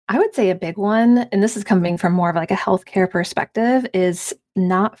I would say a big one, and this is coming from more of like a healthcare perspective, is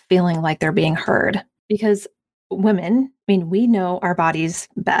not feeling like they're being heard. Because women, I mean, we know our bodies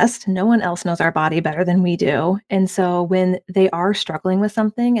best. No one else knows our body better than we do. And so when they are struggling with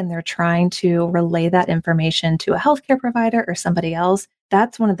something and they're trying to relay that information to a healthcare provider or somebody else,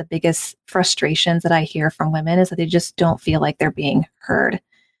 that's one of the biggest frustrations that I hear from women is that they just don't feel like they're being heard.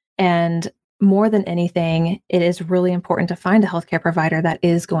 And more than anything, it is really important to find a healthcare provider that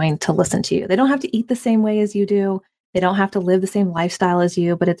is going to listen to you. They don't have to eat the same way as you do. They don't have to live the same lifestyle as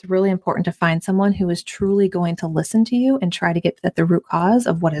you, but it's really important to find someone who is truly going to listen to you and try to get at the root cause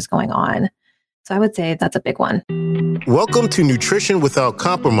of what is going on. So I would say that's a big one. Welcome to Nutrition Without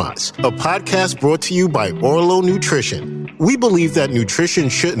Compromise, a podcast brought to you by Orlo Nutrition. We believe that nutrition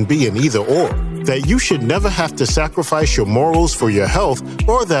shouldn't be an either or, that you should never have to sacrifice your morals for your health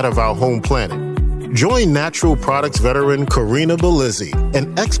or that of our home planet. Join natural products veteran Karina Belizzi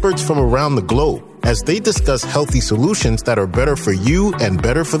and experts from around the globe as they discuss healthy solutions that are better for you and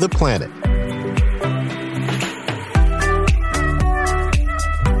better for the planet.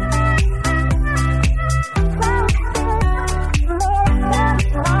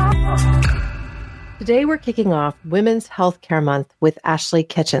 Today, we're kicking off Women's Healthcare Month with Ashley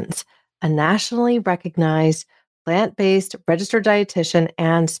Kitchens, a nationally recognized plant-based registered dietitian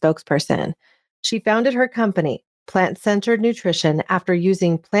and spokesperson. She founded her company, Plant-Centered Nutrition, after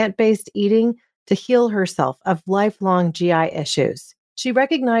using plant-based eating to heal herself of lifelong GI issues. She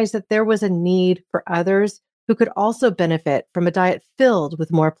recognized that there was a need for others who could also benefit from a diet filled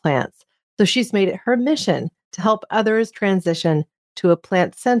with more plants. So she's made it her mission to help others transition to a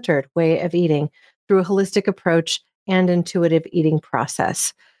plant-centered way of eating through a holistic approach and intuitive eating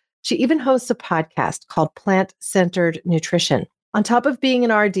process. She even hosts a podcast called Plant-Centered Nutrition. On top of being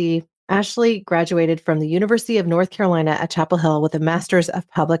an RD, Ashley graduated from the University of North Carolina at Chapel Hill with a Master's of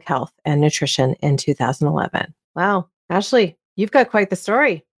Public Health and Nutrition in 2011. Wow, Ashley, you've got quite the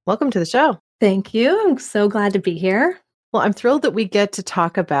story. Welcome to the show. Thank you. I'm so glad to be here. Well, I'm thrilled that we get to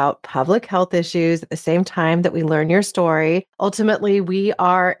talk about public health issues at the same time that we learn your story. Ultimately, we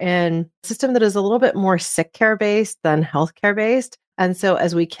are in a system that is a little bit more sick care based than healthcare based. And so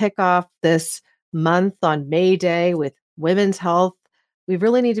as we kick off this month on May Day with women's health, we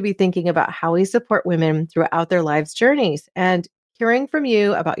really need to be thinking about how we support women throughout their lives' journeys. And hearing from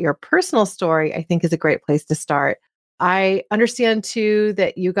you about your personal story, I think is a great place to start. I understand too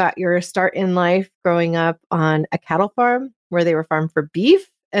that you got your start in life growing up on a cattle farm where they were farmed for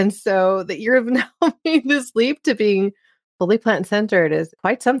beef. And so that you've now made this leap to being fully plant-centered is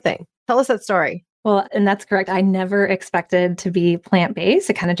quite something. Tell us that story. Well, and that's correct. I never expected to be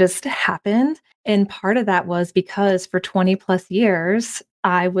plant-based. It kind of just happened. And part of that was because for 20 plus years,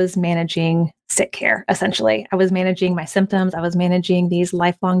 I was managing sick care, essentially. I was managing my symptoms. I was managing these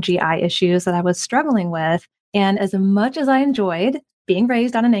lifelong GI issues that I was struggling with. And as much as I enjoyed being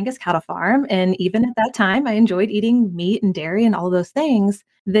raised on an Angus cattle farm, and even at that time, I enjoyed eating meat and dairy and all of those things,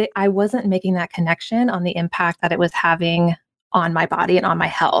 that I wasn't making that connection on the impact that it was having on my body and on my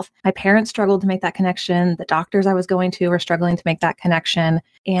health. My parents struggled to make that connection. The doctors I was going to were struggling to make that connection.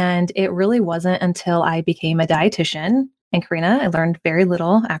 And it really wasn't until I became a dietitian. And Karina, I learned very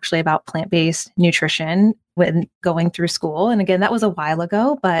little actually about plant-based nutrition when going through school. And again, that was a while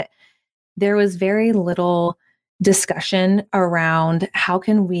ago, but there was very little discussion around how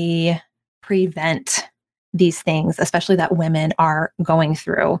can we prevent these things, especially that women are going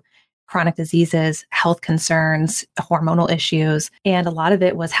through chronic diseases, health concerns, hormonal issues. And a lot of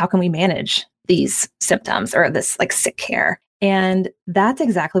it was how can we manage these symptoms or this like sick care? And that's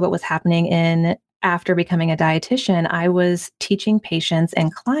exactly what was happening after becoming a dietitian. I was teaching patients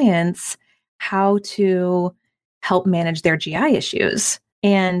and clients how to help manage their GI issues.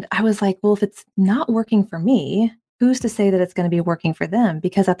 And I was like, well, if it's not working for me, who's to say that it's going to be working for them?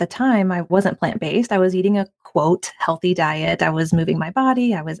 Because at the time I wasn't plant-based. I was eating a quote, healthy diet. I was moving my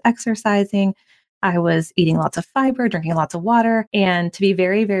body. I was exercising. I was eating lots of fiber, drinking lots of water. And to be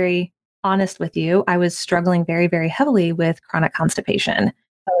very, very honest with you, I was struggling very, very heavily with chronic constipation.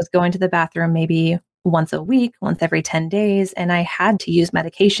 I was going to the bathroom maybe once a week, once every 10 days, and I had to use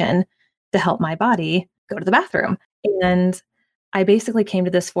medication to help my body go to the bathroom. And I basically came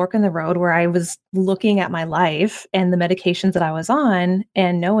to this fork in the road where I was looking at my life and the medications that I was on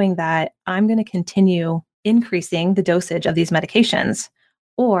and knowing that I'm going to continue increasing the dosage of these medications,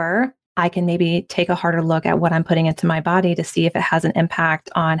 or I can maybe take a harder look at what I'm putting into my body to see if it has an impact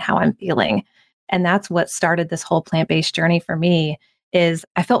on how I'm feeling. And that's what started this whole plant-based journey for me. Is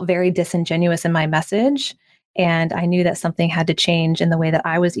I felt very disingenuous in my message, and I knew that something had to change in the way that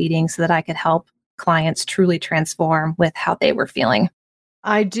I was eating so that I could help clients truly transform with how they were feeling.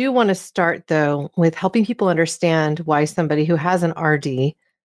 I do want to start though with helping people understand why somebody who has an RD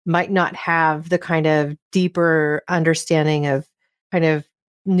might not have the kind of deeper understanding of kind of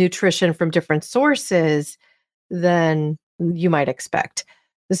nutrition from different sources than you might expect.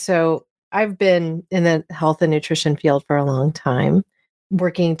 So I've been in the health and nutrition field for a long time,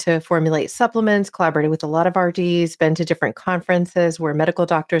 working to formulate supplements, collaborated with a lot of RDs, been to different conferences where medical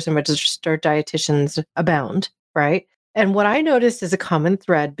doctors and registered dietitians abound, right? And what I noticed is a common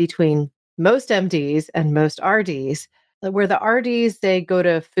thread between most MDs and most RDs, where the RDs, they go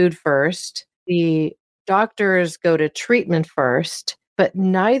to food first, the doctors go to treatment first, but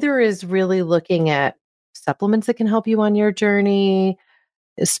neither is really looking at supplements that can help you on your journey,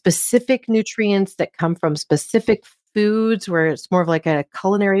 specific nutrients that come from specific foods, where it's more of like a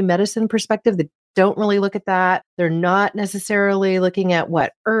culinary medicine perspective that don't really look at that. They're not necessarily looking at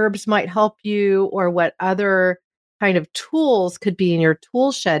what herbs might help you or what other kind of tools could be in your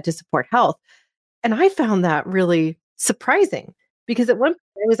tool shed to support health. And I found that really surprising because at one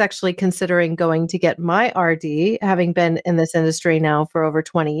point I was actually considering going to get my RD, having been in this industry now for over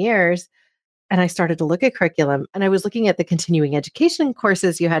 20 years. And I started to look at curriculum and I was looking at the continuing education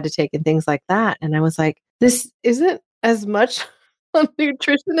courses you had to take and things like that. And I was like, this isn't as much on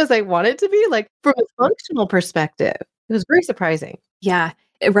nutrition as I want it to be, like from a functional perspective. It was very surprising. Yeah.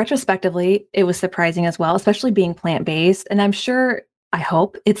 Retrospectively, it was surprising as well, especially being plant-based. And I'm sure, I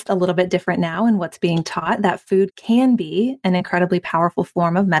hope it's a little bit different now in what's being taught that food can be an incredibly powerful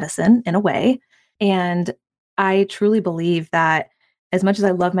form of medicine in a way. And I truly believe that as much as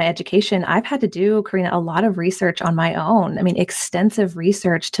I love my education, I've had to do, Karina, a lot of research on my own. I mean, extensive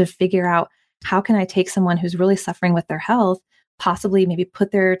research to figure out how can I take someone who's really suffering with their health, possibly maybe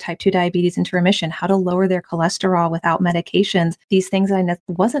put their type 2 diabetes into remission, how to lower their cholesterol without medications, these things I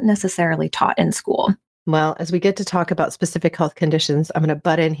wasn't necessarily taught in school. Well, as we get to talk about specific health conditions, I'm going to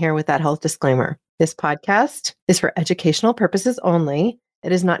butt in here with that health disclaimer. This podcast is for educational purposes only.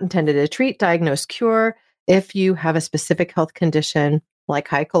 It is not intended to treat, diagnose, cure. If you have a specific health condition like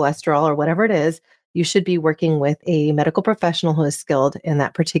high cholesterol or whatever it is, you should be working with a medical professional who is skilled in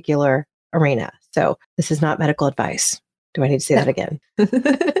that particular arena. So this is not medical advice. Do I need to say that again?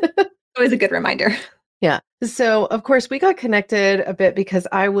 Always a good reminder. Yeah. So, of course, we got connected a bit because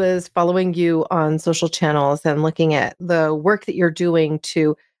I was following you on social channels and looking at the work that you're doing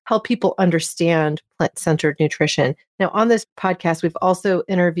to help people understand plant-centered nutrition. Now, on this podcast, we've also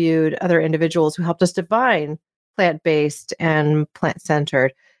interviewed other individuals who helped us define plant-based and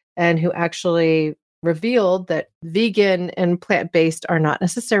plant-centered, and who actually revealed that vegan and plant-based are not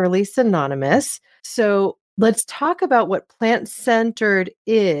necessarily synonymous. So let's talk about what plant-centered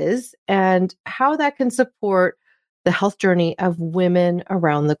is and how that can support the health journey of women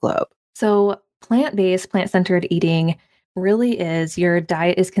around the globe. So plant-based, plant-centered eating really is your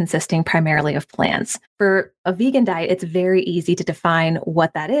diet is consisting primarily of plants. For a vegan diet, it's very easy to define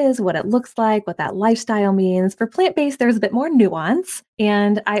what that is, what it looks like, what that lifestyle means. For plant-based, there's a bit more nuance.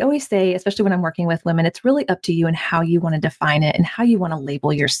 And I always say, especially when I'm working with women, it's really up to you and how you want to define it and how you want to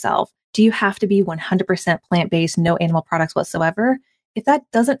label yourself. Do you have to be 100% plant-based, no animal products whatsoever? If that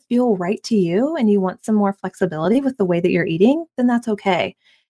doesn't feel right to you and you want some more flexibility with the way that you're eating, then that's okay.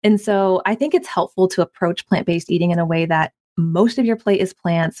 And so I think it's helpful to approach plant-based eating in a way that most of your plate is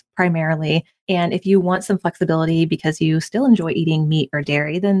plants primarily. And if you want some flexibility because you still enjoy eating meat or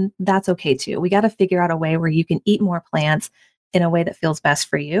dairy, then that's okay too. We got to figure out a way where you can eat more plants in a way that feels best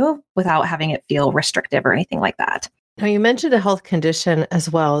for you without having it feel restrictive or anything like that. Now, you mentioned a health condition as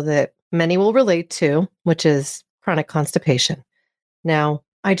well that many will relate to, which is chronic constipation. Now,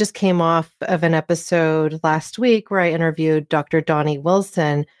 I just came off of an episode last week where I interviewed Dr. Donnie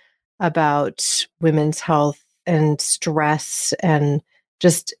Wilson about women's health and stress and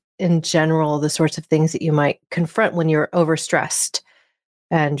just in general, the sorts of things that you might confront when you're overstressed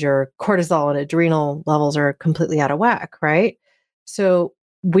and your cortisol and adrenal levels are completely out of whack, right? So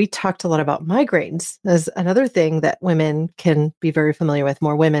we talked a lot about migraines as another thing that women can be very familiar with.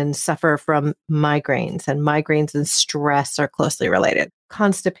 More women suffer from migraines, and migraines and stress are closely related.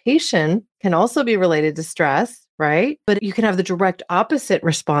 Constipation can also be related to stress, right? But you can have the direct opposite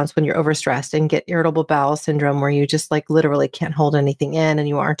response when you're overstressed and get irritable bowel syndrome, where you just like literally can't hold anything in and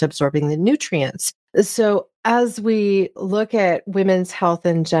you aren't absorbing the nutrients. So as we look at women's health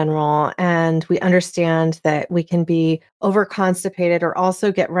in general, and we understand that we can be overconstipated or also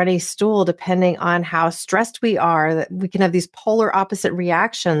get runny stool depending on how stressed we are, that we can have these polar opposite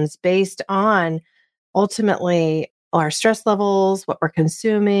reactions based on ultimately our stress levels, what we're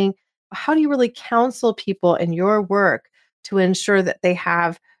consuming. How do you really counsel people in your work to ensure that they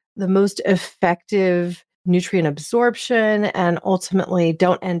have the most effective nutrient absorption and ultimately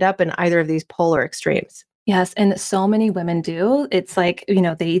don't end up in either of these polar extremes. Yes. And so many women do. It's like,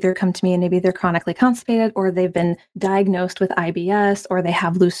 they either come to me and maybe they're chronically constipated or they've been diagnosed with IBS or they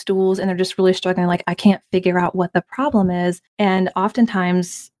have loose stools and they're just really struggling. Like, I can't figure out what the problem is. And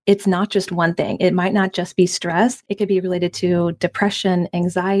oftentimes it's not just one thing. It might not just be stress. It could be related to depression,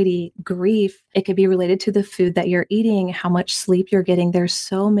 anxiety, grief. It could be related to the food that you're eating, how much sleep you're getting. There's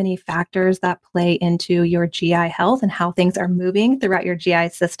so many factors that play into your GI health and how things are moving throughout your GI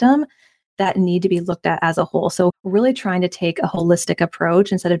system that need to be looked at as a whole. So really trying to take a holistic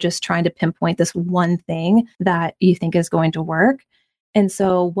approach instead of just trying to pinpoint this one thing that you think is going to work. And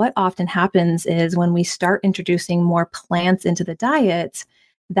so what often happens is when we start introducing more plants into the diet,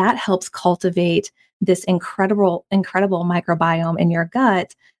 that helps cultivate this incredible microbiome in your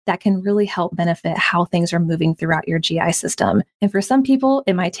gut that can really help benefit how things are moving throughout your GI system. And for some people,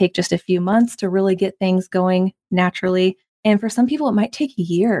 it might take just a few months to really get things going naturally. And for some people, it might take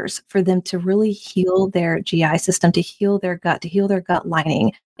years for them to really heal their GI system, to heal their gut, to heal their gut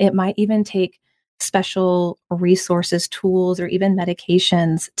lining. It might even take special resources, tools, or even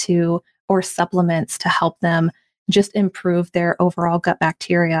medications or supplements to help them just improve their overall gut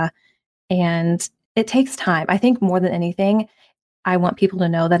bacteria. And it takes time. I think more than anything, I want people to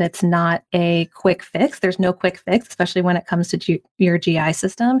know that it's not a quick fix. There's no quick fix, especially when it comes to your GI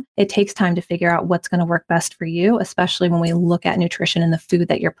system. It takes time to figure out what's going to work best for you, especially when we look at nutrition and the food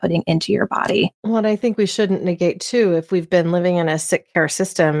that you're putting into your body. Well, and I think we shouldn't negate too, if we've been living in a sick care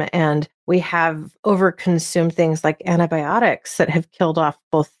system and we have overconsumed things like antibiotics that have killed off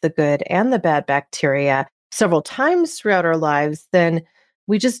both the good and the bad bacteria several times throughout our lives, then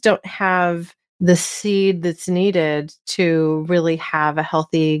we just don't have the seed that's needed to really have a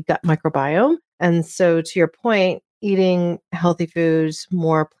healthy gut microbiome. And so to your point, eating healthy foods,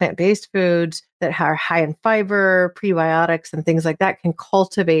 more plant-based foods that are high in fiber, prebiotics, and things like that can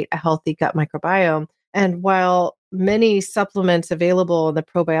cultivate a healthy gut microbiome. And while many supplements available in the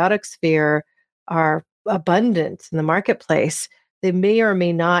probiotic sphere are abundant in the marketplace, they may or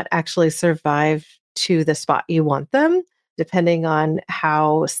may not actually survive to the spot you want them, depending on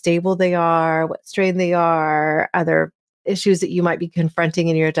how stable they are, what strain they are, other issues that you might be confronting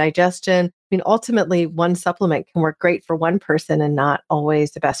in your digestion. I mean, ultimately, one supplement can work great for one person and not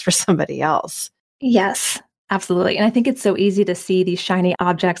always the best for somebody else. Yes, absolutely. And I think it's so easy to see these shiny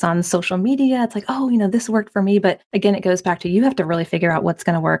objects on social media. It's like, oh, this worked for me. But again, it goes back to you have to really figure out what's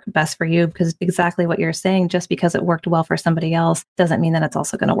going to work best for you, because exactly what you're saying, just because it worked well for somebody else doesn't mean that it's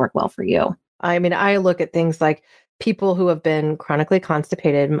also going to work well for you. I mean, I look at things like people who have been chronically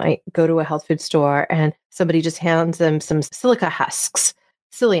constipated might go to a health food store and somebody just hands them some silica husks,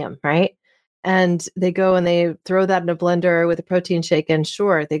 psyllium, right? And they go and they throw that in a blender with a protein shake, and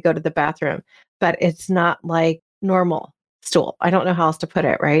sure, they go to the bathroom, but it's not like normal stool. I don't know how else to put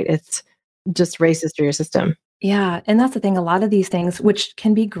it, right? It's just races through your system. Yeah. And that's the thing. A lot of these things, which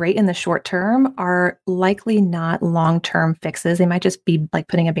can be great in the short term, are likely not long-term fixes. They might just be like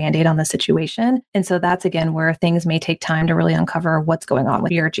putting a Band-Aid on the situation. And so that's, again, where things may take time to really uncover what's going on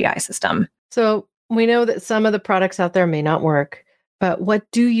with your GI system. So we know that some of the products out there may not work, but what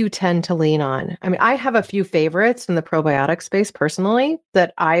do you tend to lean on? I mean, I have a few favorites in the probiotic space personally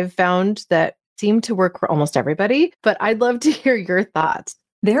that I've found that seem to work for almost everybody, but I'd love to hear your thoughts.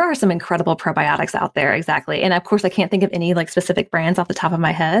 There are some incredible probiotics out there. Exactly. And of course, I can't think of any like specific brands off the top of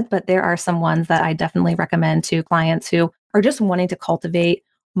my head, but there are some ones that I definitely recommend to clients who are just wanting to cultivate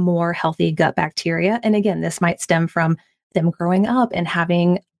more healthy gut bacteria. And again, this might stem from them growing up and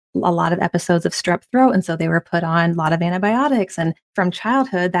having a lot of episodes of strep throat. And so they were put on a lot of antibiotics. And from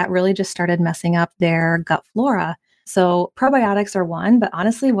childhood, that really just started messing up their gut flora. So probiotics are one, but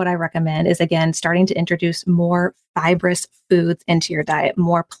honestly, what I recommend is, again, starting to introduce more fibrous foods into your diet,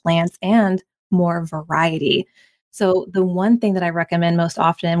 more plants and more variety. So the one thing that I recommend most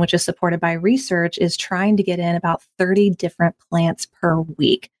often, which is supported by research, is trying to get in about 30 different plants per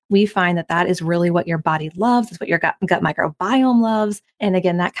week. We find that that is really what your body loves. It's what your gut microbiome loves. And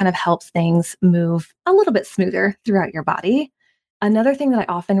again, that kind of helps things move a little bit smoother throughout your body. Another thing that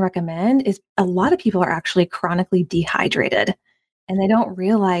I often recommend is a lot of people are actually chronically dehydrated, and they don't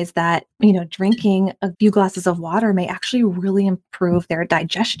realize that, drinking a few glasses of water may actually really improve their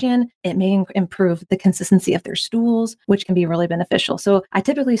digestion. It may improve the consistency of their stools, which can be really beneficial. So I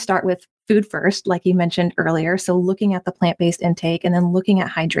typically start with food first, like you mentioned earlier. So looking at the plant-based intake and then looking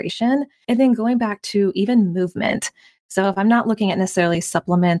at hydration, and then going back to even movement. So if I'm not looking at necessarily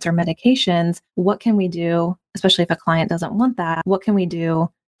supplements or medications, what can we do, especially if a client doesn't want that, what can we do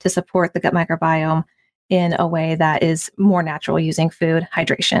to support the gut microbiome in a way that is more natural using food,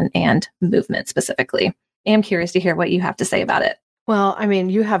 hydration, and movement specifically? am curious to hear what you have to say about it. Well, I mean,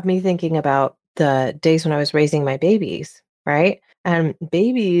 you have me thinking about the days when I was raising my babies, right? And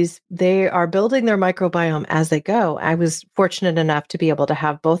babies, they are building their microbiome as they go. I was fortunate enough to be able to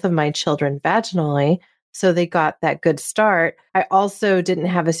have both of my children vaginally, so they got that good start. I also didn't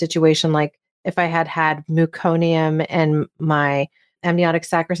have a situation like if I had had meconium in my amniotic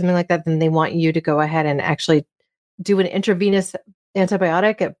sac or something like that, then they want you to go ahead and actually do an intravenous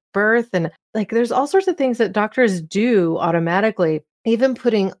antibiotic at birth. And like, there's all sorts of things that doctors do automatically, even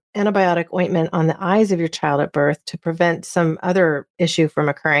putting antibiotic ointment on the eyes of your child at birth to prevent some other issue from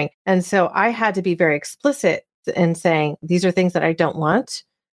occurring. And so I had to be very explicit in saying, these are things that I don't want.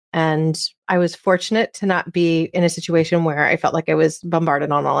 And I was fortunate to not be in a situation where I felt like I was bombarded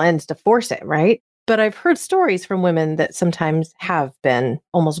on all ends to force it, right? But I've heard stories from women that sometimes have been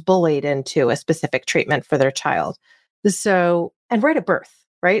almost bullied into a specific treatment for their child. So, and right at birth,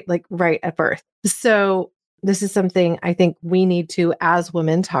 right? Like right at birth. So, this is something I think we need to, as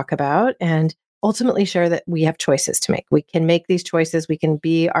women, talk about and ultimately share that we have choices to make. We can make these choices. We can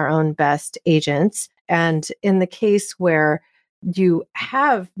be our own best agents. And in the case where you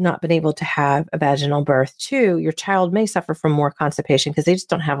have not been able to have a vaginal birth too, your child may suffer from more constipation because they just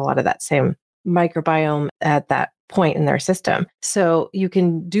don't have a lot of that same microbiome at that point in their system. So you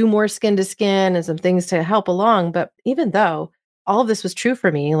can do more skin to skin and some things to help along. But even though all of this was true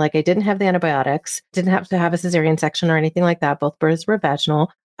for me, like I didn't have the antibiotics, didn't have to have a cesarean section or anything like that. Both births were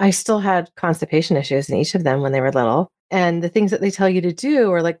vaginal. I still had constipation issues in each of them when they were little. And the things that they tell you to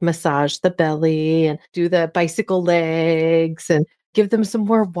do are like massage the belly and do the bicycle legs and give them some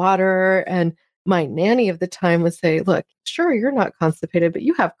more water. And my nanny of the time would say, look, sure, you're not constipated, but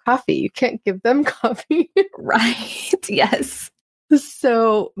you have coffee. You can't give them coffee. Right. Yes.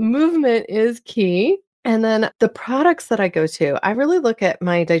 So movement is key. And then the products that I go to, I really look at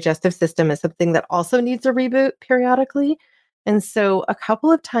my digestive system as something that also needs a reboot periodically. And so a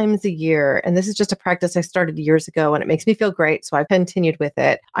couple of times a year, and this is just a practice I started years ago and it makes me feel great. So I've continued with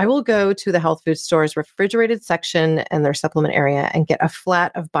it. I will go to the health food store's refrigerated section and their supplement area and get a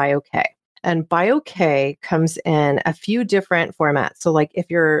flat of BioK. And BioK comes in a few different formats. So like if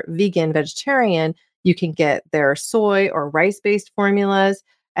you're vegan, vegetarian, you can get their soy or rice-based formulas.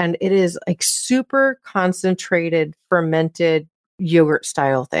 And it is like super concentrated, fermented yogurt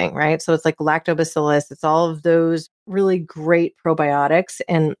style thing, right? So it's like lactobacillus. It's all of those really great probiotics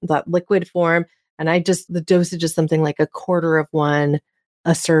in that liquid form. And the dosage is something like a quarter of one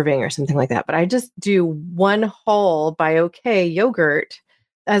a serving or something like that. But I just do one whole BioK yogurt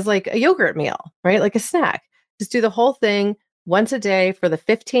as like a yogurt meal, right? Like a snack. Just do the whole thing once a day for the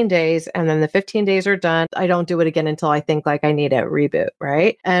 15 days. And then the 15 days are done. I don't do it again until I think like I need a reboot,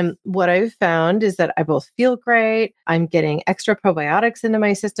 right? And what I've found is that I both feel great. I'm getting extra probiotics into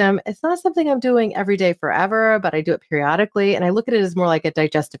my system. It's not something I'm doing every day forever, but I do it periodically. And I look at it as more like a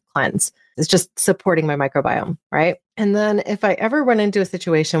digestive cleanse. It's just supporting my microbiome, right? And then if I ever run into a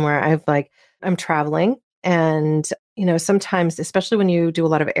situation where I'm traveling and, sometimes, especially when you do a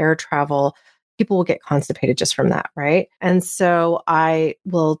lot of air travel, people will get constipated just from that, right? And so I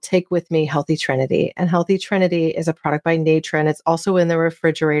will take with me Healthy Trinity. And Healthy Trinity is a product by Nature, and it's also in the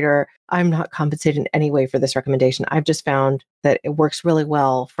refrigerator. I'm not compensated in any way for this recommendation. I've just found that it works really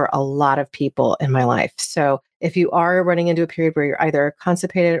well for a lot of people in my life. So if you are running into a period where you're either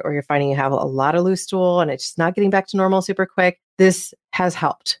constipated or you're finding you have a lot of loose stool and it's just not getting back to normal super quick, this has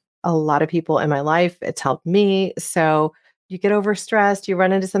helped a lot of people in my life. It's helped me. So you get overstressed, you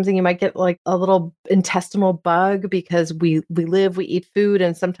run into something, you might get like a little intestinal bug because we eat food,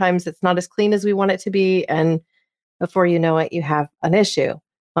 and sometimes it's not as clean as we want it to be. And before you know it, you have an issue.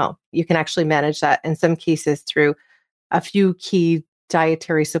 Well, you can actually manage that in some cases through a few key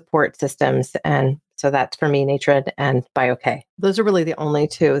dietary support systems. And so that's for me, Natred and BioK. Those are really the only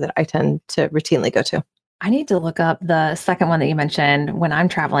two that I tend to routinely go to. I need to look up the second one that you mentioned when I'm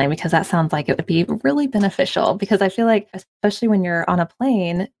traveling, because that sounds like it would be really beneficial, because I feel like, especially when you're on a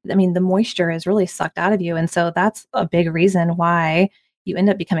plane, I mean, the moisture is really sucked out of you. And so that's a big reason why you end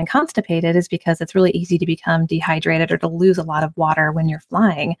up becoming constipated, is because it's really easy to become dehydrated or to lose a lot of water when you're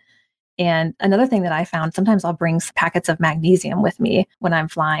flying. And another thing that I found, sometimes I'll bring packets of magnesium with me when I'm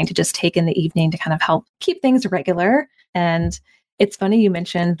flying to just take in the evening to kind of help keep things regular. And it's funny you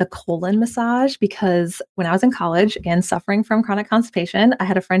mentioned the colon massage, because when I was in college, again, suffering from chronic constipation, I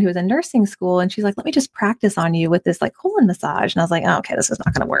had a friend who was in nursing school, and she's like, let me just practice on you with this like colon massage. And I was like, oh, okay, this is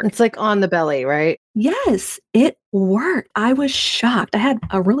not going to work. It's like on the belly, right? Yes, it worked. I was shocked. I had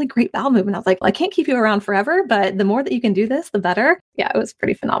a really great bowel movement. I was like, well, I can't keep you around forever, but the more that you can do this, the better. Yeah, it was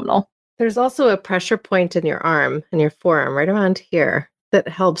pretty phenomenal. There's also a pressure point in your arm, in your forearm, right around here. that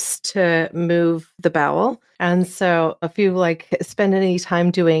helps to move the bowel. And so if you spend any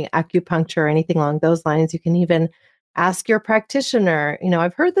time doing acupuncture or anything along those lines, you can even ask your practitioner,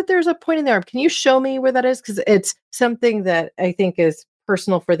 I've heard that there's a point in there. Can you show me where that is? Because it's something that I think is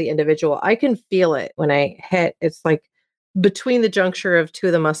personal for the individual. I can feel it when I hit. It's like between the juncture of two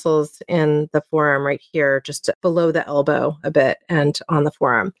of the muscles in the forearm right here, just below the elbow a bit and on the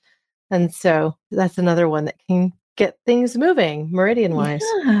forearm. And so that's another one that can get things moving meridian wise.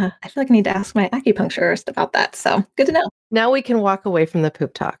 Yeah, I feel like I need to ask my acupuncturist about that. So good to know. Now we can walk away from the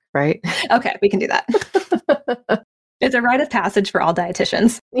poop talk, right? Okay, we can do that. It's a rite of passage for all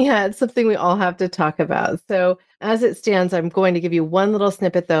dietitians. Yeah, it's something we all have to talk about. So as it stands, I'm going to give you one little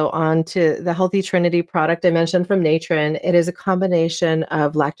snippet though onto the Healthy Trinity product I mentioned from Natron. It is a combination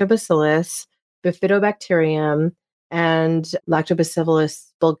of lactobacillus, bifidobacterium, and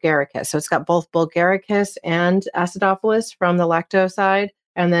lactobacillus bulgaricus. So it's got both bulgaricus and acidophilus from the lacto side,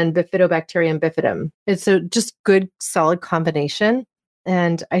 and then bifidobacterium bifidum. It's a just good, solid combination.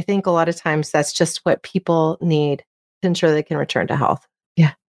 And I think a lot of times that's just what people need to ensure they can return to health.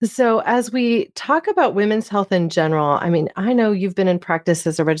 Yeah. So as we talk about women's health in general, I mean, I know you've been in practice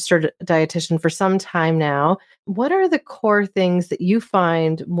as a registered dietitian for some time now. What are the core things that you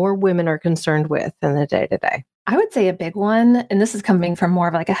find more women are concerned with in the day-to-day? I would say a big one, and this is coming from more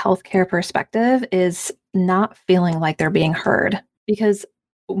of like a healthcare perspective, is not feeling like they're being heard. Because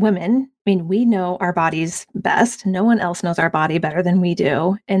women, I mean, we know our bodies best. No one else knows our body better than we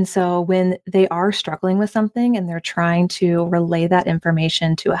do. And so when they are struggling with something and they're trying to relay that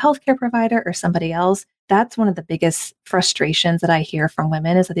information to a healthcare provider or somebody else, that's one of the biggest frustrations that I hear from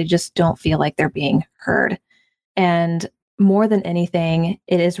women, is that they just don't feel like they're being heard. And more than anything,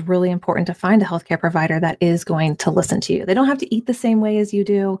 it is really important to find a healthcare provider that is going to listen to you. They don't have to eat the same way as you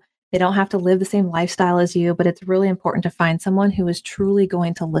do. They don't have to live the same lifestyle as you, but it's really important to find someone who is truly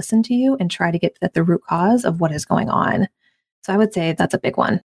going to listen to you and try to get at the root cause of what is going on. So I would say that's a big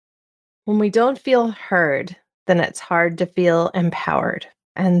one. When we don't feel heard, then it's hard to feel empowered.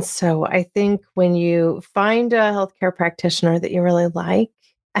 And so I think when you find a healthcare practitioner that you really like,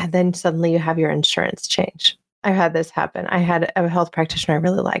 and then suddenly you have your insurance change. I've had this happen. I had a health practitioner I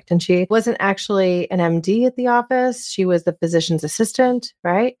really liked, and she wasn't actually an MD at the office. She was the physician's assistant,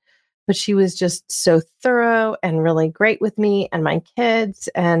 right? But she was just so thorough and really great with me and my kids.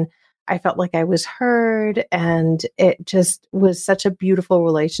 And I felt like I was heard, and it just was such a beautiful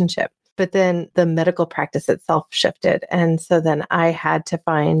relationship. But then the medical practice itself shifted. And so then I had to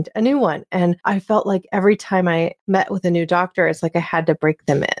find a new one. And I felt like every time I met with a new doctor, it's like I had to break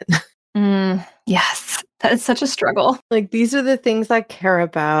them in. Yes, that is such a struggle. Like, these are the things I care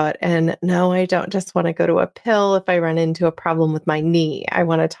about. And no, I don't just want to go to a pill if I run into a problem with my knee. I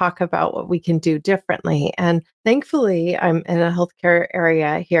want to talk about what we can do differently. And thankfully, I'm in a healthcare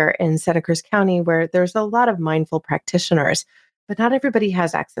area here in Santa Cruz County where there's a lot of mindful practitioners, but not everybody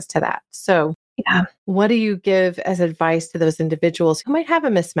has access to that. So, Yeah. What do you give as advice to those individuals who might have a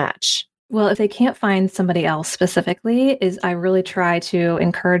mismatch? Well, if they can't find somebody else specifically, is I really try to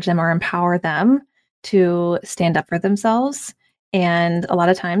encourage them or empower them to stand up for themselves. And a lot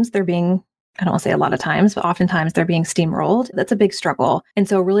of times they're being, I don't want to say a lot of times, but oftentimes they're being steamrolled. That's a big struggle. And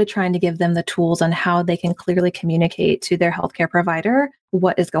so really trying to give them the tools on how they can clearly communicate to their healthcare provider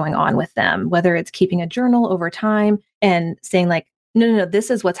what is going on with them, whether it's keeping a journal over time and saying like, no, this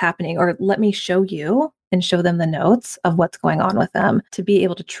is what's happening, or let me show you, and show them the notes of what's going on with them to be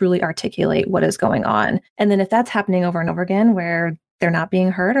able to truly articulate what is going on. And then if that's happening over and over again where they're not being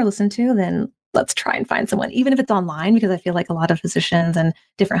heard or listened to, then let's try and find someone, even if it's online, because I feel like a lot of physicians and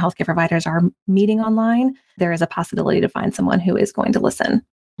different healthcare providers are meeting online. There is a possibility to find someone who is going to listen.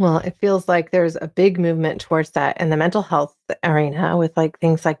 Well, it feels like there's a big movement towards that in the mental health arena with like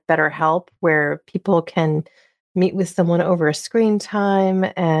things like BetterHelp, where people can meet with someone over a screen time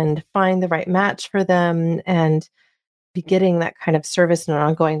and find the right match for them and be getting that kind of service in an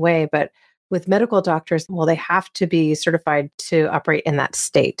ongoing way. But with medical doctors, well, they have to be certified to operate in that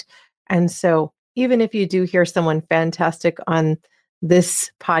state. And so even if you do hear someone fantastic on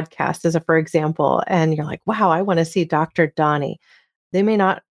this podcast, as a for example, and you're like, wow, I want to see Dr. Donnie, they may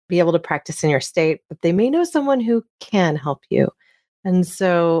not be able to practice in your state, but they may know someone who can help you. And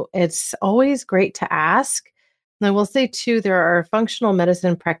so it's always great to ask. And I will say too, there are functional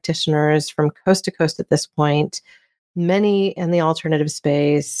medicine practitioners from coast to coast at this point, many in the alternative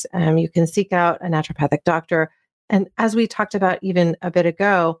space. You can seek out a naturopathic doctor. And as we talked about even a bit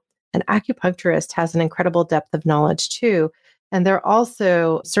ago, an acupuncturist has an incredible depth of knowledge too. And they're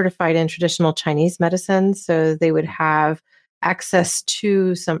also certified in traditional Chinese medicine. So they would have access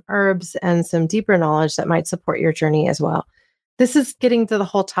to some herbs and some deeper knowledge that might support your journey as well. this is getting to the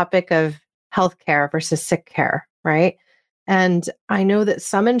whole topic of healthcare versus sick care, right? And I know that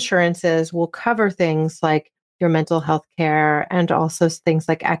some insurances will cover things like your mental health care and also things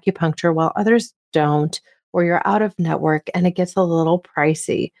like acupuncture, while others don't, or you're out of network and it gets a little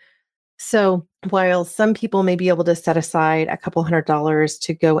pricey. So while some people may be able to set aside a couple $100s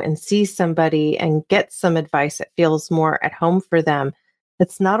to go and see somebody and get some advice that feels more at home for them,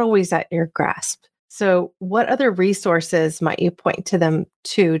 it's not always at your grasp. So what other resources might you point to them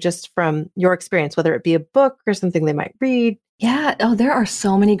to just from your experience, whether it be a book or something they might read? Yeah. Oh, there are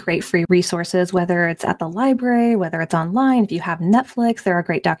so many great free resources, whether it's at the library, whether it's online. If you have Netflix, there are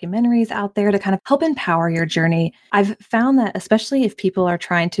great documentaries out there to kind of help empower your journey. I've found that especially if people are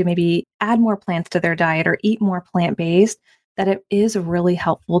trying to maybe add more plants to their diet or eat more plant-based, that it is really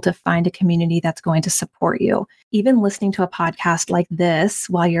helpful to find a community that's going to support you. Even listening to a podcast like this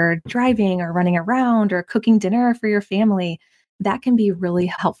while you're driving or running around or cooking dinner for your family, that can be a really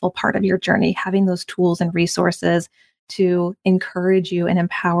helpful part of your journey, having those tools and resources to encourage you and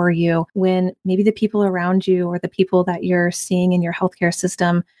empower you when maybe the people around you or the people that you're seeing in your healthcare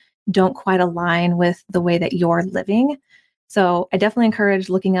system don't quite align with the way that you're living. So I definitely encourage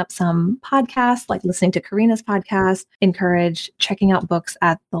looking up some podcasts, like listening to Karina's podcast, encourage checking out books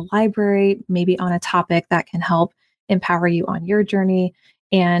at the library, maybe on a topic that can help empower you on your journey,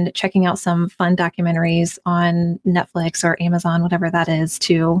 and checking out some fun documentaries on Netflix or Amazon, whatever that is,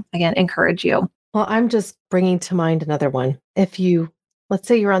 to, again, encourage you. Well, I'm just bringing to mind another one. If you, let's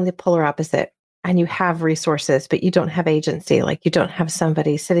say you're on the polar opposite and you have resources, but you don't have agency, like you don't have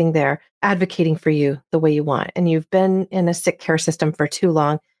somebody sitting there advocating for you the way you want, and you've been in a sick care system for too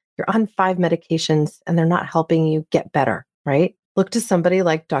long, you're on 5 medications and they're not helping you get better, right? Look to somebody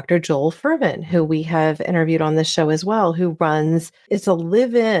like Dr. Joel Furman, who we have interviewed on this show as well, who runs, it's a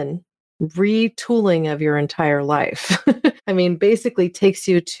live-in retooling of your entire life. I mean, basically takes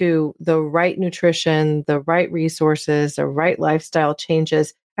you to the right nutrition, the right resources, the right lifestyle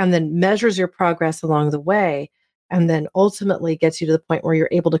changes, and then measures your progress along the way. And then ultimately gets you to the point where you're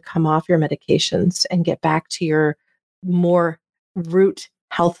able to come off your medications and get back to your more root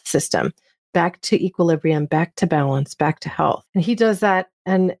health system, back to equilibrium, back to balance, back to health. And he does that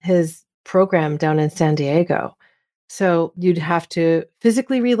in his program down in San Diego. So you'd have to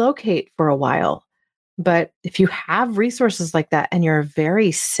physically relocate for a while. But if you have resources like that and you're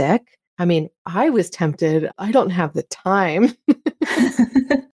very sick, I mean, I was tempted. I don't have the time.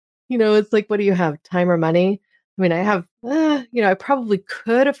 It's like, what do you have? Time or money? I mean, I have, I probably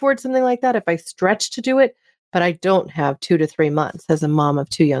could afford something like that if I stretched to do it, but I don't have 2 to 3 months as a mom of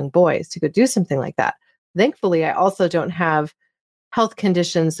 2 young boys to go do something like that. Thankfully, I also don't have health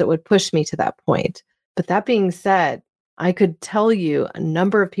conditions that would push me to that point. But that being said, I could tell you a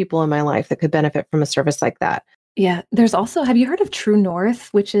number of people in my life that could benefit from a service like that. Yeah. There's also, have you heard of True North,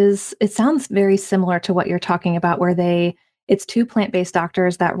 which is, it sounds very similar to what you're talking about, where it's 2 plant-based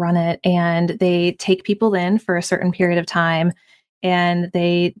doctors that run it, and they take people in for a certain period of time and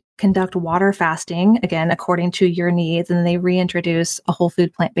they conduct water fasting, again, according to your needs, and they reintroduce a whole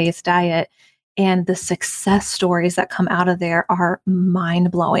food plant-based diet. And the success stories that come out of there are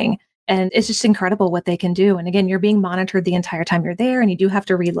mind-blowing. And it's just incredible what they can do. And again, you're being monitored the entire time you're there, and you do have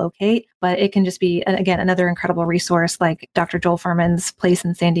to relocate, but it can just be, again, another incredible resource like Dr. Joel Furman's place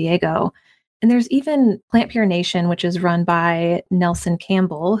in San Diego. And there's even Plant Pure Nation, which is run by Nelson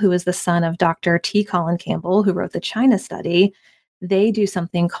Campbell, who is the son of Dr. T. Colin Campbell, who wrote the China study. They do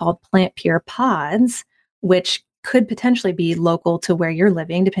something called Plant Pure Pods, which could potentially be local to where you're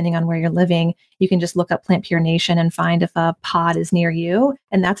living, depending on where you're living. You can just look up Plant Pure Nation and find if a pod is near you.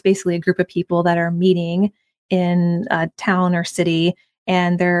 And that's basically a group of people that are meeting in a town or city,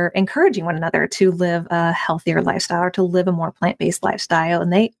 and they're encouraging one another to live a healthier lifestyle or to live a more plant-based lifestyle.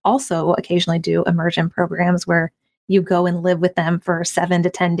 And they also occasionally do immersion programs where you go and live with them for 7 to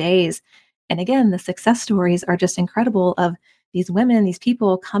 10 days. And again, the success stories are just incredible of these women, these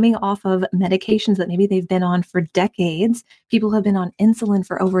people coming off of medications that maybe they've been on for decades. People have been on insulin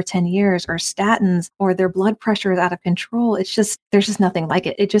for over 10 years or statins, or their blood pressure is out of control. There's just nothing like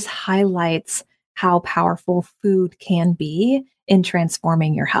it. It just highlights how powerful food can be in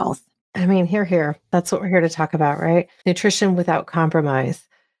transforming your health. I mean, here. That's what we're here to talk about, right? Nutrition without compromise.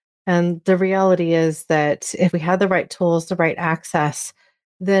 And the reality is that if we had the right tools, the right access,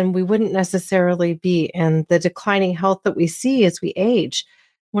 then we wouldn't necessarily be in the declining health that we see as we age.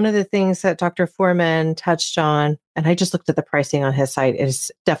 One of the things that Dr. Foreman touched on, and I just looked at the pricing on his site,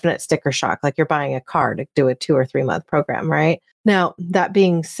 is definite sticker shock, like you're buying a car to do a 2 or 3 month program, right? Now, that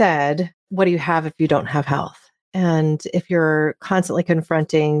being said, what do you have if you don't have health? And if you're constantly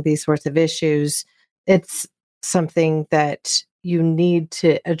confronting these sorts of issues, it's something that you need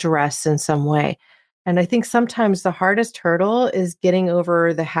to address in some way. And I think sometimes the hardest hurdle is getting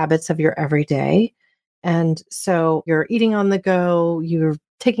over the habits of your everyday. And so you're eating on the go, you're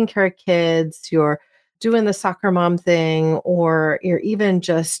taking care of kids, you're doing the soccer mom thing, or you're even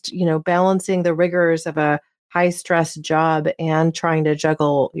just, balancing the rigors of a high stress job and trying to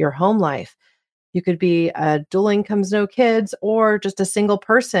juggle your home life. You could be a dual incomes, no kids, or just a single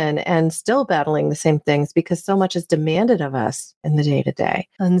person and still battling the same things because so much is demanded of us in the day to day.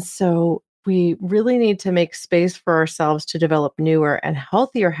 And so we really need to make space for ourselves to develop newer and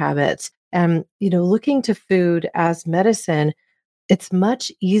healthier habits. And, looking to food as medicine, it's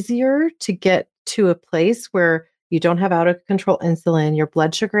much easier to get to a place where you don't have out of control insulin, your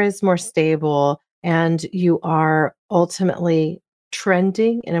blood sugar is more stable, and you are ultimately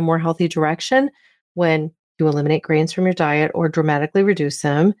trending in a more healthy direction when you eliminate grains from your diet or dramatically reduce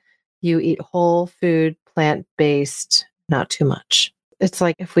them. You eat whole food, plant-based, not too much. It's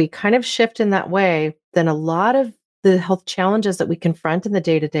like if we kind of shift in that way, then a lot of the health challenges that we confront in the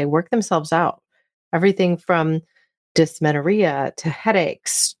day-to-day work themselves out. Everything from dysmenorrhea to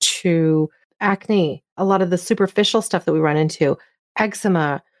headaches to acne, a lot of the superficial stuff that we run into,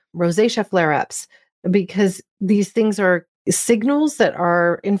 eczema, rosacea flare-ups, because these things are signals that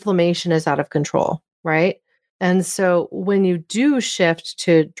our inflammation is out of control, right? And so when you do shift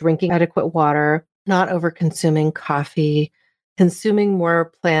to drinking adequate water, not over consuming coffee, consuming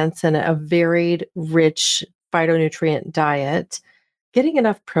more plants and a varied, rich phytonutrient diet, getting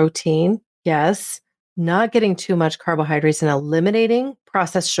enough protein, yes, not getting too much carbohydrates and eliminating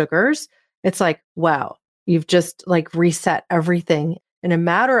processed sugars, it's like, wow, you've just like reset everything in a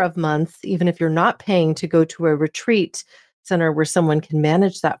matter of months, even if you're not paying to go to a retreat center where someone can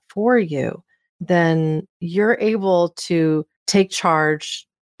manage that for you, then you're able to take charge,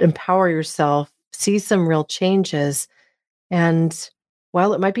 empower yourself, see some real changes. And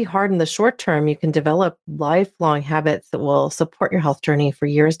while it might be hard in the short term, you can develop lifelong habits that will support your health journey for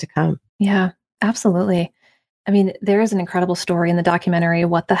years to come. Yeah, absolutely. I mean, there is an incredible story in the documentary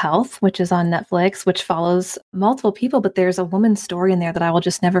What the Health, which is on Netflix, which follows multiple people, but there's a woman's story in there that I will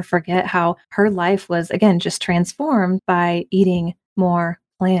just never forget how her life was, again, just transformed by eating more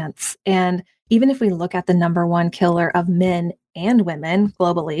plants. And even if we look at the number one killer of men and women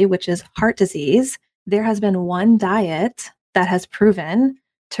globally, which is heart disease, there has been one diet that has proven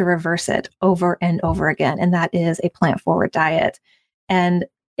to reverse it over and over again, and that is a plant-forward diet. And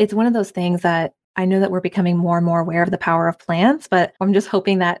it's one of those things that I know that we're becoming more and more aware of the power of plants, but I'm just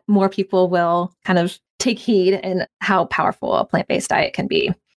hoping that more people will kind of take heed in how powerful a plant-based diet can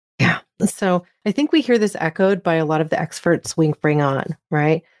be. Yeah. So I think we hear this echoed by a lot of the experts we bring on,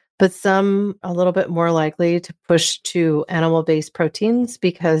 right? But some a little bit more likely to push to animal-based proteins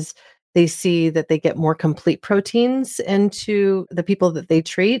because they see that they get more complete proteins into the people that they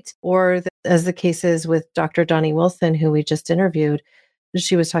treat, or as the case is with Dr. Donnie Wilson, who we just interviewed.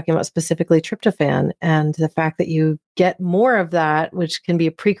 She was talking about specifically tryptophan and the fact that you get more of that, which can be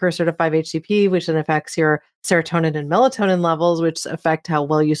a precursor to 5-HTP, which then affects your serotonin and melatonin levels, which affect how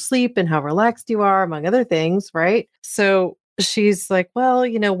well you sleep and how relaxed you are, among other things, right? So she's like, well,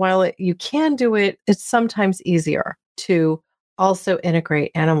 while you can do it, it's sometimes easier to also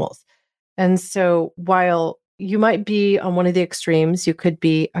integrate animals. And so while you might be on one of the extremes, you could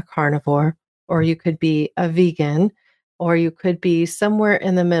be a carnivore, or you could be a vegan, or you could be somewhere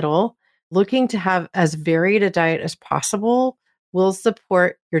in the middle. Looking to have as varied a diet as possible will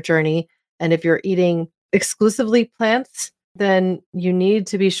support your journey. And if you're eating exclusively plants, then you need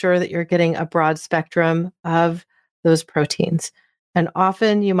to be sure that you're getting a broad spectrum of those proteins. And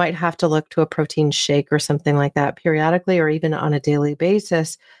often you might have to look to a protein shake or something like that periodically or even on a daily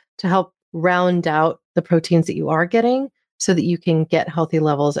basis to help round out the proteins that you are getting so that you can get healthy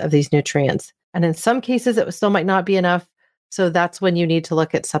levels of these nutrients. And in some cases, it still might not be enough. So that's when you need to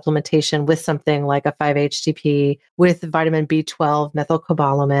look at supplementation with something like a 5-HTP, with vitamin B12,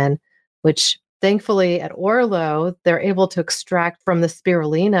 methylcobalamin, which thankfully at Orlo, they're able to extract from the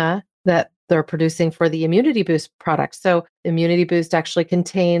spirulina that they're producing for the Immunity Boost product. So Immunity Boost actually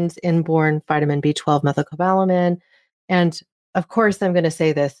contains inborn vitamin B12, methylcobalamin. And of course, I'm going to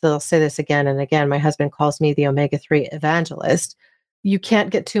say this, they'll say this again and again. My husband calls me the omega-3 evangelist. You can't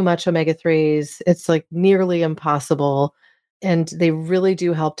get too much omega-3s. It's like nearly impossible. And they really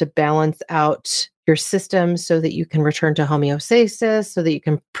do help to balance out your system so that you can return to homeostasis, so that you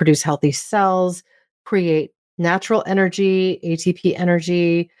can produce healthy cells, create natural energy, ATP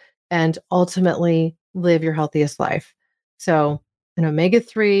energy, and ultimately live your healthiest life. So an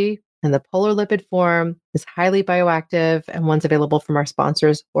omega-3 in the polar lipid form is highly bioactive, and one's available from our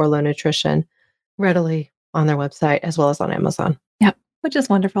sponsors, Orlo Nutrition, readily on their website as well as on Amazon. Yep, which is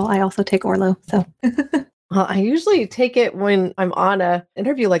wonderful. I also take Orlo, so. Well, I usually take it when I'm on a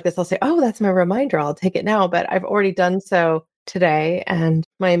interview like this. I'll say, oh, that's my reminder. I'll take it now. But I've already done so today. And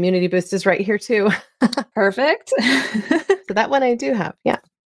my immunity boost is right here too. Perfect. So that one I do have. Yeah.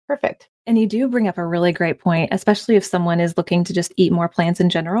 Perfect. And you do bring up a really great point, especially if someone is looking to just eat more plants in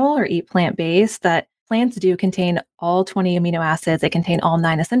general or eat plant-based, that plants do contain all 20 amino acids. They contain all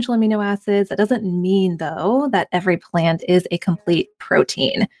 9 essential amino acids. That doesn't mean, though, that every plant is a complete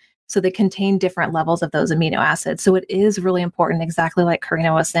protein. So they contain different levels of those amino acids. So it is really important, exactly like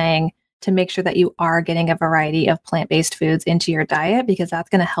Karina was saying, to make sure that you are getting a variety of plant-based foods into your diet, because that's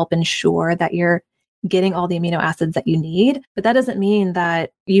going to help ensure that you're getting all the amino acids that you need. But that doesn't mean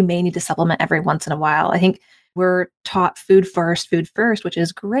that you may need to supplement every once in a while. I think we're taught food first, which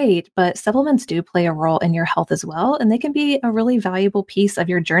is great, but supplements do play a role in your health as well. And they can be a really valuable piece of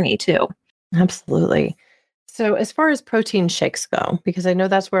your journey too. Absolutely. So as far as protein shakes go, because I know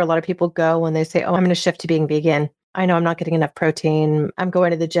that's where a lot of people go when they say, oh, I'm going to shift to being vegan. I know I'm not getting enough protein. I'm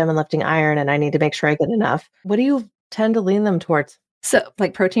going to the gym and lifting iron and I need to make sure I get enough. What do you tend to lean them towards? So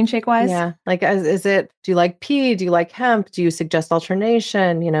like protein shake wise? Yeah. Like, is it, do you like pea? Do you like hemp? Do you suggest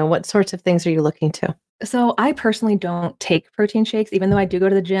alternation? What sorts of things are you looking to? So I personally don't take protein shakes, even though I do go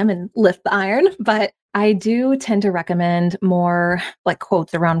to the gym and lift the iron, but I do tend to recommend more like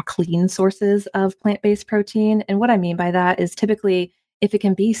quotes around clean sources of plant-based protein. And what I mean by that is typically if it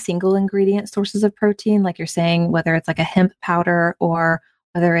can be single ingredient sources of protein, like you're saying, whether it's like a hemp powder or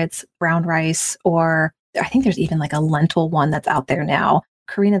whether it's brown rice, or I think there's even like a lentil one that's out there now.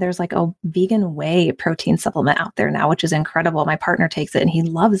 Karina, there's like a vegan whey protein supplement out there now, which is incredible. My partner takes it and he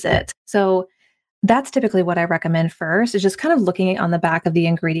loves it. So that's typically what I recommend first, is just kind of looking on the back of the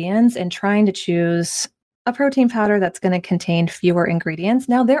ingredients and trying to choose a protein powder that's going to contain fewer ingredients.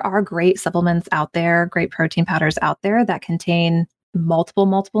 Now, there are great supplements out there, great protein powders out there that contain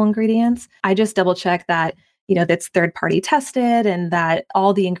multiple ingredients. I just double check that, that's third party tested and that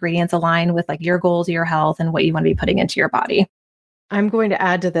all the ingredients align with like your goals, your health, and what you want to be putting into your body. I'm going to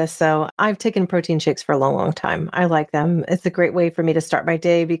add to this. So I've taken protein shakes for a long time. I like them. It's a great way for me to start my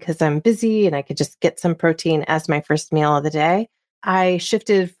day because I'm busy and I could just get some protein as my first meal of the day. I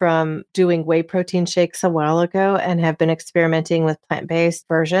shifted from doing whey protein shakes a while ago and have been experimenting with plant-based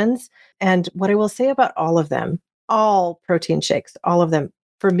versions. And what I will say about all of them, all protein shakes, all of them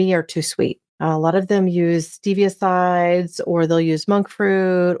for me are too sweet. A lot of them use stevia sides, or they'll use monk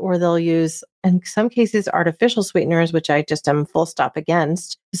fruit, or they'll use, in some cases, artificial sweeteners, which I just am full stop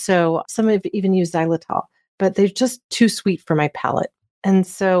against. So some have even used xylitol, but they're just too sweet for my palate. And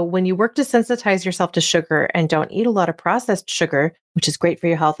so when you work to sensitize yourself to sugar and don't eat a lot of processed sugar, which is great for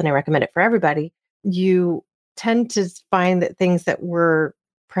your health, and I recommend it for everybody, you tend to find that things that were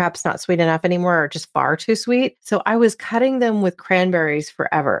perhaps not sweet enough anymore or just far too sweet. So I was cutting them with cranberries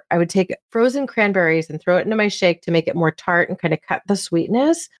forever. I would take frozen cranberries and throw it into my shake to make it more tart and kind of cut the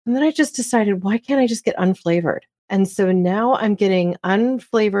sweetness. And then I just decided, why can't I just get unflavored? And so now I'm getting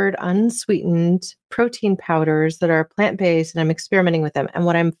unflavored, unsweetened protein powders that are plant-based, and I'm experimenting with them. And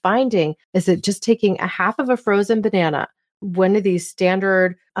what I'm finding is that just taking a half of a frozen banana, one of these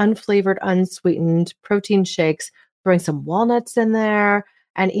standard unflavored, unsweetened protein shakes, throwing some walnuts in there,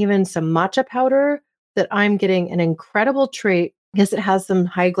 and even some matcha powder, that I'm getting an incredible treat. Yes, it has some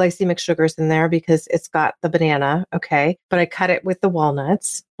high glycemic sugars in there because it's got the banana, okay, but I cut it with the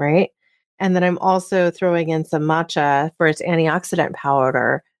walnuts, right? And then I'm also throwing in some matcha for its antioxidant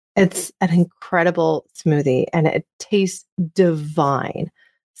powder. It's an incredible smoothie and it tastes divine.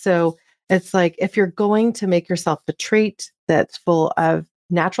 So it's like, if you're going to make yourself a treat that's full of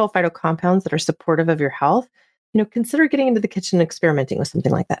natural phytocompounds that are supportive of your health, consider getting into the kitchen and experimenting with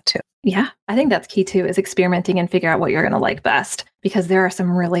something like that too. Yeah, I think that's key too, is experimenting and figure out what you're going to like best, because there are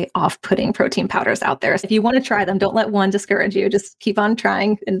some really off-putting protein powders out there. So if you want to try them, don't let one discourage you. Just keep on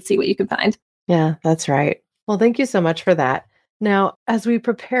trying and see what you can find. Yeah, that's right. Well, thank you so much for that. Now, as we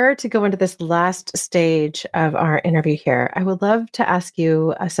prepare to go into this last stage of our interview here, I would love to ask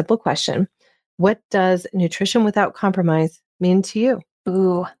you a simple question. What does nutrition without compromise mean to you?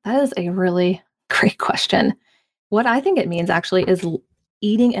 Ooh, that is a really great question. What I think it means actually is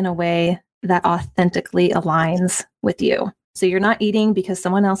eating in a way that authentically aligns with you. So you're not eating because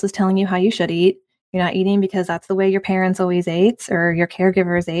someone else is telling you how you should eat. You're not eating because that's the way your parents always ate or your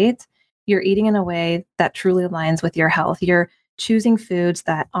caregivers ate. You're eating in a way that truly aligns with your health. You're choosing foods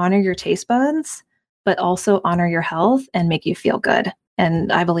that honor your taste buds, but also honor your health and make you feel good.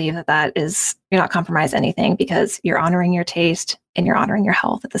 And I believe that is, you're not compromising anything because you're honoring your taste and you're honoring your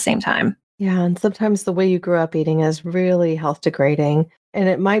health at the same time. Yeah. And sometimes the way you grew up eating is really health degrading. And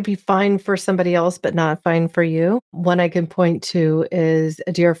it might be fine for somebody else, but not fine for you. One I can point to is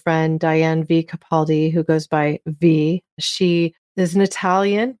a dear friend, Diane V. Capaldi, who goes by V. She is an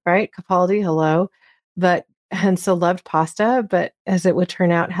Italian, right? Capaldi, hello. And so loved pasta, but as it would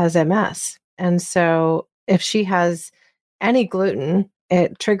turn out, has MS. And so if she has any gluten,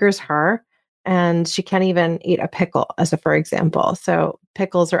 it triggers her and she can't even eat a pickle, for example. So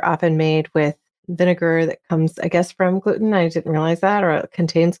pickles are often made with vinegar that comes, I guess, from gluten. I didn't realize that, or it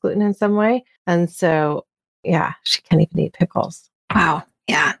contains gluten in some way. And so, yeah, she can't even eat pickles. Wow.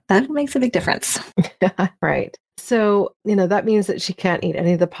 Yeah, that makes a big difference. Right. So, that means that she can't eat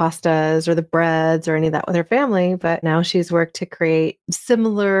any of the pastas or the breads or any of that with her family. But now she's worked to create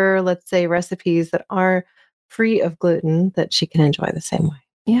similar, let's say, recipes that are free of gluten that she can enjoy the same way.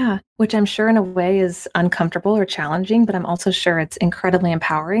 Yeah, which I'm sure in a way is uncomfortable or challenging, but I'm also sure it's incredibly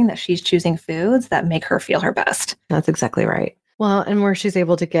empowering that she's choosing foods that make her feel her best. That's exactly right. Well, and where she's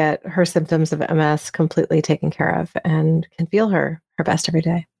able to get her symptoms of MS completely taken care of and can feel her best every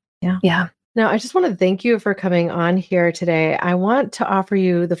day. Yeah. Yeah. Now, I just want to thank you for coming on here today. I want to offer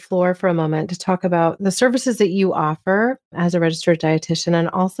you the floor for a moment to talk about the services that you offer as a registered dietitian and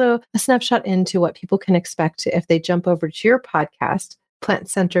also a snapshot into what people can expect if they jump over to your podcast,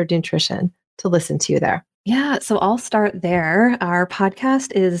 Plant-Centered Nutrition, to listen to you there. Yeah, so I'll start there. Our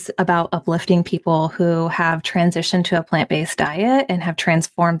podcast is about uplifting people who have transitioned to a plant-based diet and have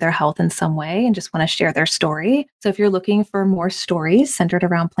transformed their health in some way and just want to share their story. So if you're looking for more stories centered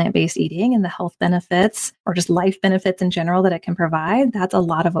around plant-based eating and the health benefits or just life benefits in general that it can provide, that's a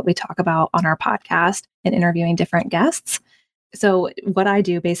lot of what we talk about on our podcast and interviewing different guests. So what I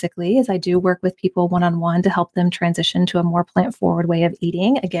do basically is I do work with people one-on-one to help them transition to a more plant-forward way of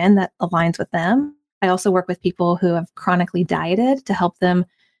eating. Again, that aligns with them. I also work with people who have chronically dieted to help them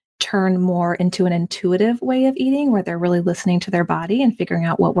turn more into an intuitive way of eating where they're really listening to their body and figuring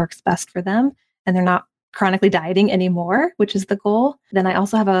out what works best for them. And they're not chronically dieting anymore, which is the goal. Then I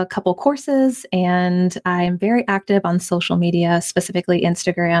also have a couple courses and I'm very active on social media, specifically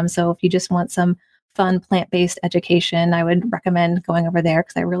Instagram. So if you just want some fun plant-based education, I would recommend going over there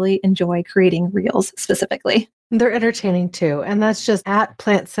because I really enjoy creating reels specifically. They're entertaining too. And that's just at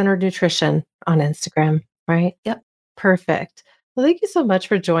Plant-Centered Nutrition on Instagram, right? Yep. Perfect. Well, thank you so much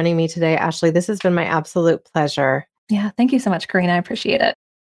for joining me today, Ashley. This has been my absolute pleasure. Yeah. Thank you so much, Karina. I appreciate it.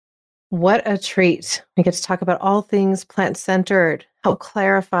 What a treat. We get to talk about all things plant-centered, help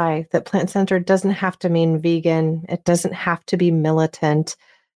clarify that plant-centered doesn't have to mean vegan. It doesn't have to be militant.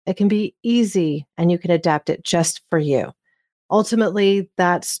 It can be easy and you can adapt it just for you. Ultimately,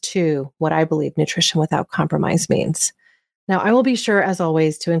 that's too what I believe nutrition without compromise means. Now, I will be sure, as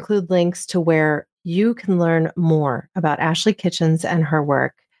always, to include links to where you can learn more about Ashley Kitchens and her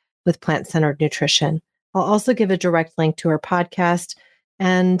work with plant-centered nutrition. I'll also give a direct link to her podcast.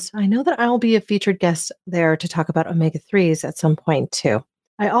 And I know that I'll be a featured guest there to talk about omega-3s at some point too.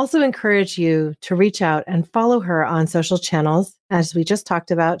 I also encourage you to reach out and follow her on social channels. As we just talked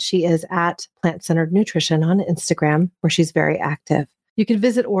about, she is at Plant-Centered Nutrition on Instagram, where she's very active. You can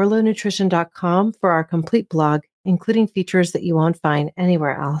visit orlonutrition.com for our complete blog, including features that you won't find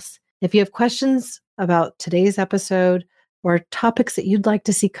anywhere else. If you have questions about today's episode or topics that you'd like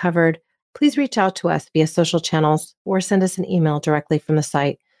to see covered, please reach out to us via social channels or send us an email directly from the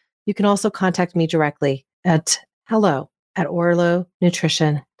site. You can also contact me directly at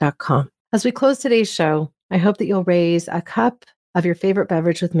hello@orlonutrition.com. As we close today's show, I hope that you'll raise a cup of your favorite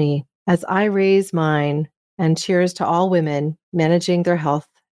beverage with me as I raise mine, and cheers to all women managing their health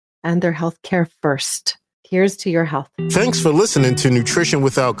and their health care first. Here's to your health. Thanks for listening to Nutrition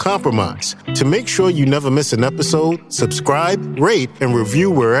Without Compromise. To make sure you never miss an episode, subscribe, rate, and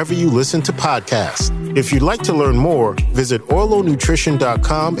review wherever you listen to podcasts. If you'd like to learn more, visit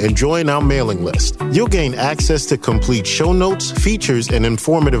orlonutrition.com and join our mailing list. You'll gain access to complete show notes, features, and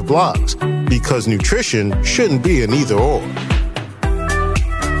informative blogs, because nutrition shouldn't be an either or.